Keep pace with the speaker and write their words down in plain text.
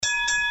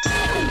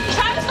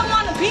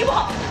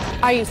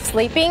Are you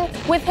sleeping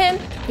with him?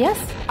 Yes.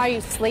 Are you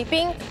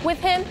sleeping with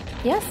him?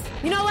 Yes.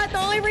 You know what? The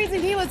only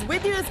reason he was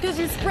with you is because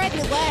you spread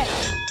your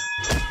legs.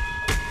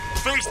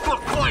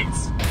 Facebook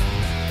Fights.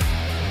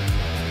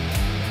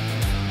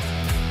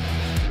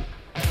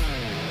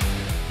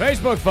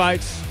 Facebook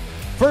Fights.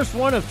 First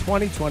one of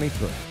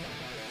 2023.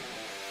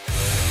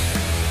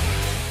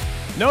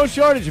 No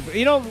shortage of...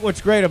 You know what's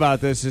great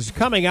about this is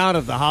coming out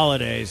of the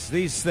holidays,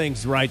 these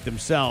things write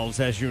themselves,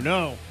 as you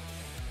know.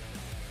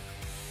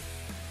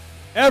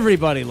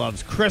 Everybody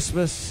loves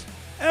Christmas.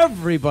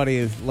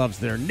 Everybody loves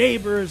their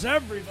neighbors.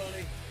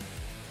 Everybody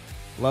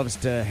loves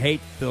to hate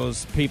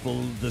those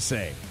people the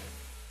same.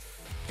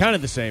 Kind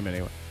of the same,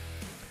 anyway.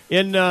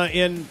 In our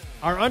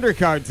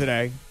undercard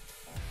today,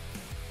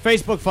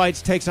 Facebook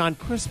Fights takes on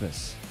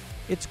Christmas.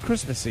 It's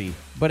Christmassy,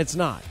 but it's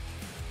not.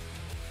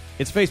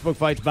 It's Facebook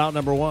Fights bout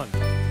number 1.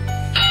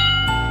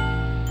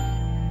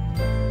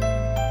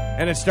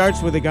 And it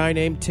starts with a guy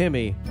named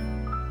Timmy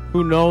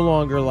who no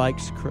longer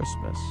likes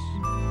Christmas.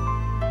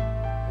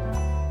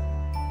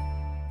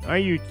 I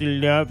used to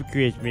love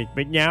Christmas,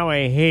 but now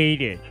I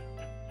hate it.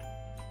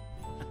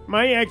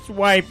 My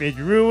ex-wife has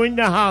ruined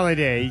the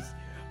holidays.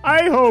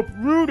 I hope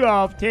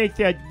Rudolph takes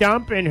a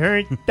dump in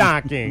her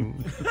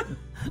stocking.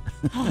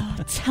 Oh,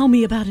 tell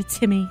me about it,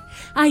 Timmy.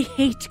 I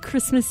hate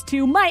Christmas,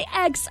 too. My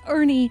ex,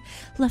 Ernie,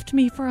 left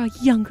me for a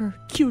younger,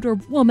 cuter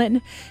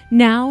woman.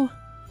 Now,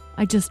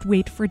 I just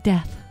wait for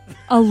death.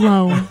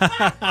 Alone.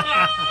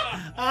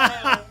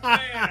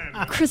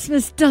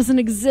 Christmas doesn't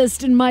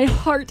exist in my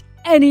heart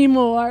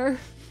anymore.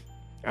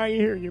 I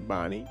hear you,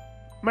 Bonnie.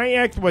 My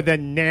ex was a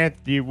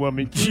nasty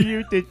woman. She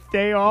used to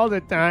say all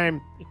the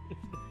time,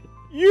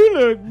 "You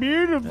look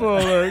beautiful,"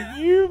 or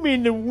 "You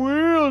mean the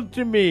world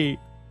to me."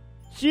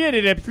 She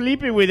ended up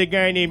sleeping with a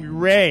guy named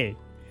Ray.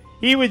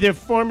 He was a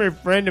former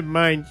friend of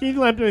mine. She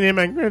slept with him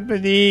on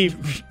Christmas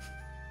Eve.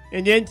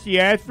 And then she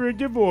asked for a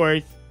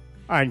divorce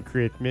on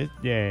Christmas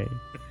Day.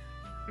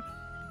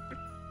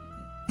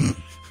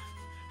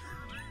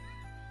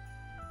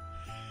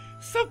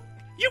 So,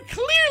 you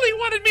clearly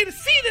wanted me to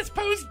see this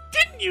pose,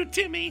 didn't you,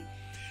 Timmy?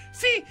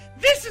 See,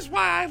 this is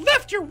why I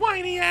left your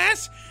whiny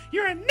ass.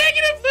 You're a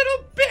negative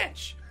little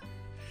bitch.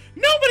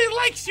 Nobody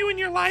likes you in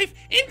your life,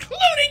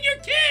 including your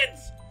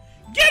kids.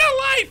 Get a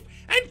life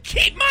and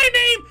keep my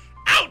name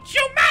out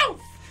your mouth.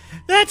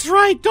 That's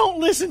right. Don't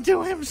listen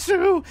to him,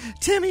 Sue.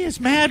 Timmy is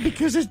mad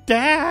because his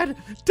dad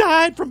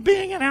died from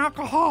being an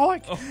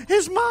alcoholic.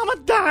 His mama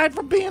died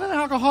from being an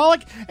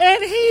alcoholic,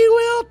 and he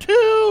will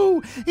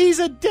too. He's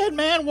a dead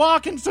man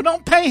walking, so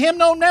don't pay him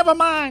no never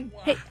mind.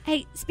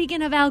 Hey,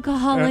 speaking of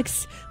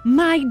alcoholics,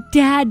 my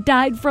dad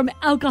died from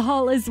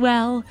alcohol as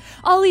well.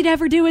 All he'd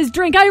ever do is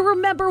drink. I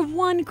remember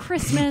one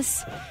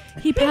Christmas,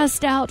 he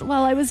passed out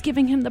while I was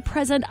giving him the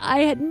present I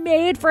had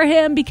made for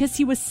him because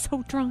he was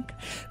so drunk.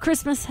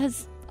 Christmas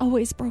has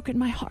always broken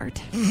my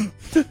heart.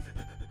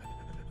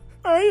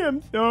 I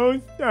am so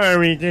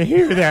sorry to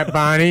hear that,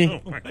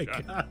 Bonnie. Oh my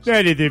gosh.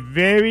 That is a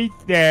very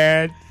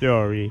sad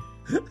story.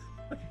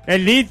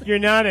 At least you're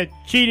not a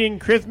cheating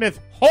Christmas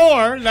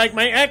whore like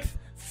my ex,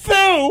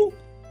 Sue.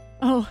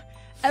 Oh,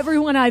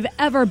 everyone I've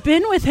ever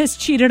been with has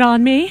cheated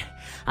on me.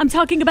 I'm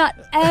talking about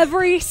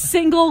every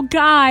single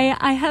guy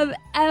I have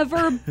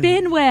ever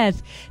been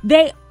with.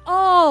 They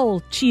all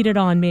cheated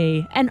on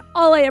me, and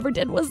all I ever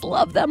did was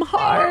love them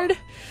hard.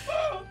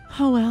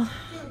 Oh well,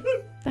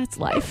 that's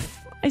life,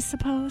 I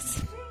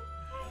suppose.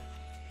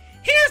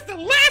 Here's the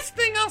last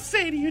thing I'll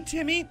say to you,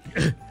 Timmy.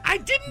 I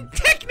didn't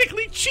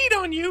technically cheat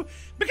on you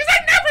because I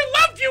never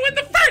loved you in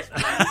the first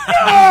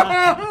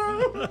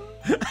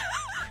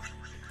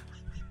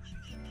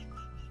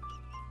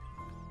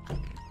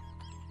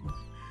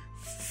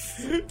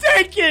place.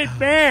 Take it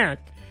back.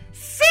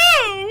 So,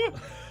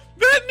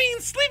 that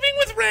means sleeping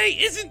with Ray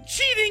isn't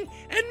cheating,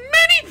 and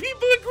many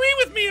people agree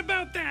with me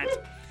about that.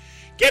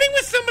 Getting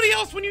with somebody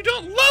else when you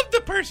don't love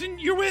the person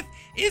you're with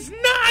is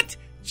not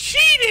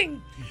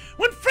cheating.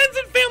 When friends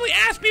and family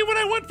ask me what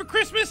I want for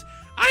Christmas,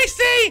 I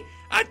say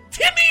a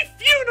Timmy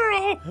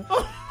funeral.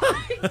 Oh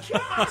my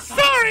God.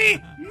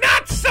 Sorry,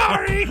 not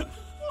sorry.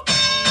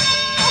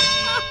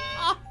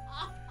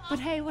 But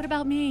hey, what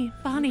about me,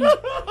 Bonnie?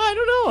 I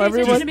don't know.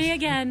 Everyone to me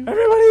again.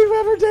 Everybody you've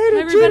ever dated.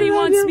 Everybody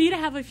wants me to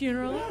have a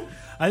funeral.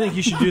 I think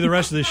you should do the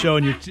rest of the show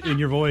in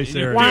your voice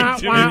there. Wah,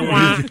 wah,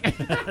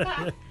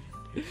 wah.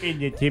 In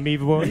the Timmy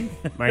voice,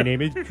 my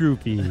name is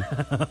Droopy.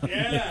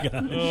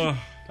 Yeah.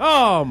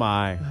 Oh,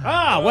 my.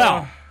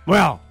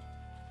 Well.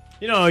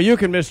 You know, you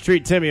can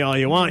mistreat Timmy all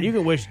you want. You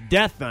can wish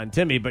death on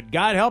Timmy, but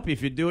God help you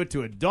if you do it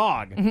to a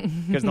dog.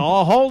 Because the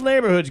whole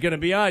neighborhood's going to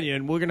be on you,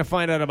 and we're going to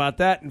find out about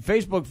that in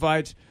Facebook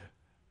Fights,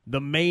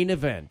 the main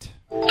event.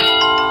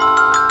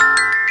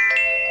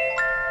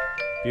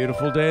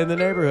 Beautiful day in the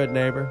neighborhood,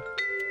 neighbor.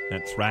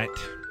 That's right.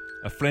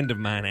 A friend of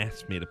mine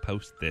asked me to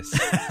post this.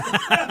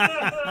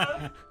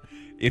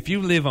 If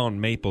you live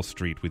on Maple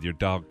Street with your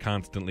dog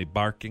constantly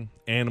barking,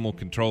 animal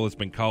control has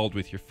been called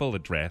with your full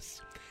address,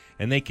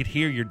 and they could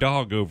hear your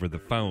dog over the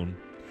phone.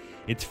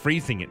 It's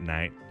freezing at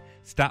night,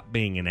 Stop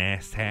being an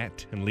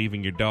asshat and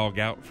leaving your dog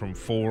out from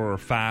 4 or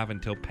 5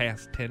 until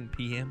past 10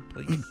 p.m.,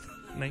 please,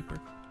 neighbor.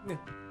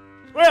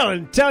 Well,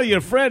 and tell your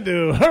friend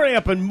to hurry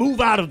up and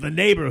move out of the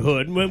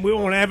neighborhood when we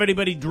won't have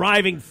anybody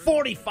driving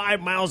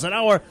 45 miles an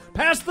hour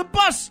past the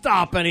bus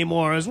stop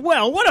anymore as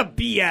well. What a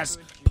BS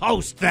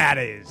post that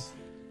is.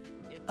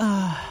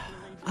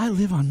 I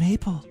live on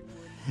Maple,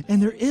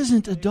 and there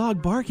isn't a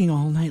dog barking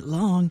all night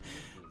long.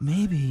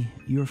 Maybe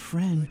your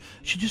friend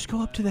should just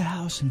go up to the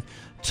house and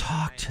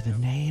talk to the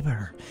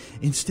neighbor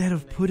instead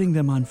of putting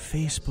them on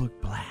Facebook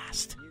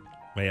blast.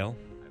 Well,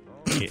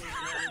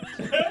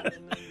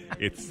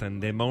 it's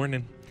Sunday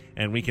morning,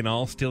 and we can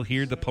all still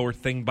hear the poor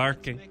thing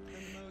barking.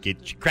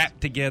 Get your crap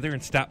together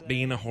and stop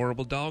being a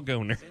horrible dog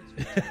owner.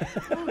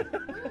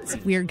 It's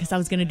weird because I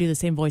was going to do the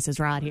same voice as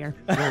Rod here.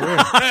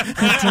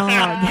 The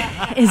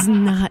dog is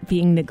not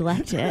being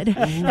neglected.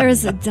 There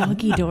is a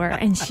doggy door,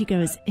 and she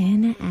goes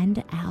in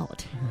and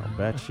out. I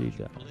bet she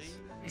does.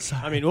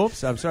 Sorry. I mean,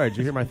 oops, I'm sorry. Did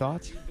you hear my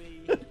thoughts?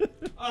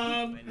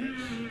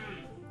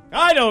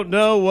 I don't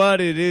know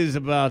what it is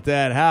about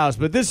that house,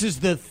 but this is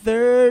the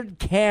third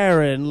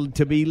Karen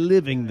to be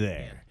living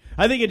there.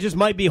 I think it just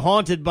might be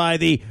haunted by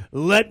the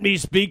 "let me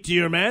speak to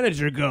your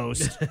manager"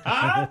 ghost.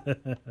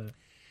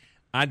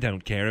 I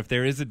don't care if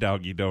there is a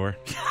doggy door.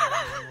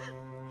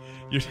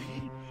 Your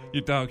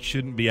dog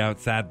shouldn't be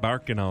outside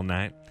barking all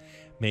night.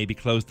 Maybe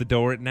close the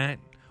door at night.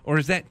 Or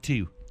is that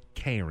too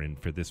Karen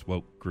for this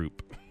woke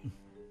group?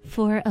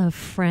 For a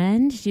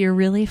friend? You're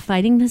really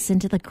fighting this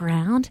into the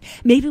ground?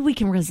 Maybe we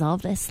can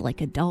resolve this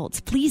like adults.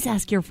 Please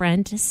ask your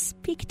friend to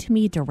speak to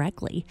me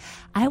directly.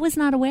 I was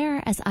not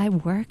aware as I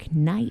work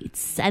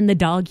nights, and the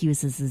dog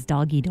uses his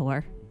doggy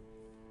door.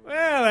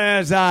 Well,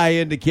 as I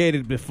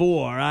indicated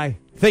before, I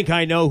think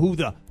I know who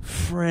the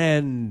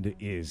friend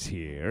is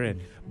here.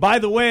 And by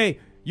the way,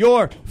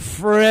 your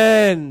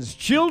friend's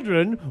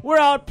children were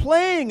out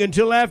playing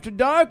until after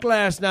dark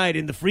last night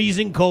in the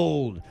freezing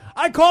cold.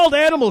 I called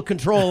animal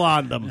control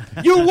on them.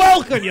 You're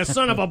welcome, you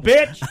son of a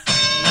bitch.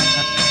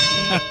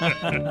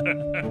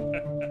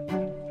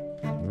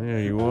 There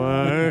you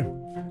are.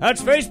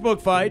 That's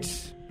Facebook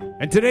Fights.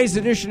 And today's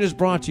edition is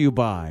brought to you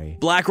by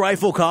Black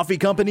Rifle Coffee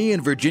Company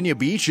in Virginia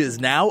Beach is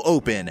now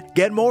open.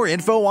 Get more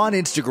info on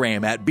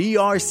Instagram at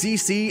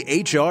BRCCHRVA.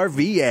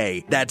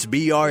 That's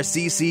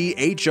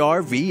BRCCHRVA.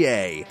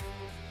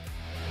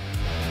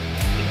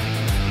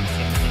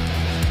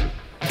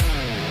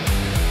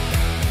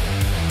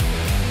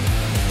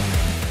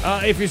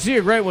 If you see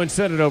a great one,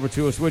 send it over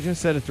to us, would you?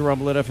 Send it to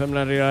Rumble at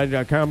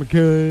FM99.com.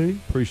 Okay.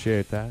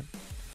 Appreciate that.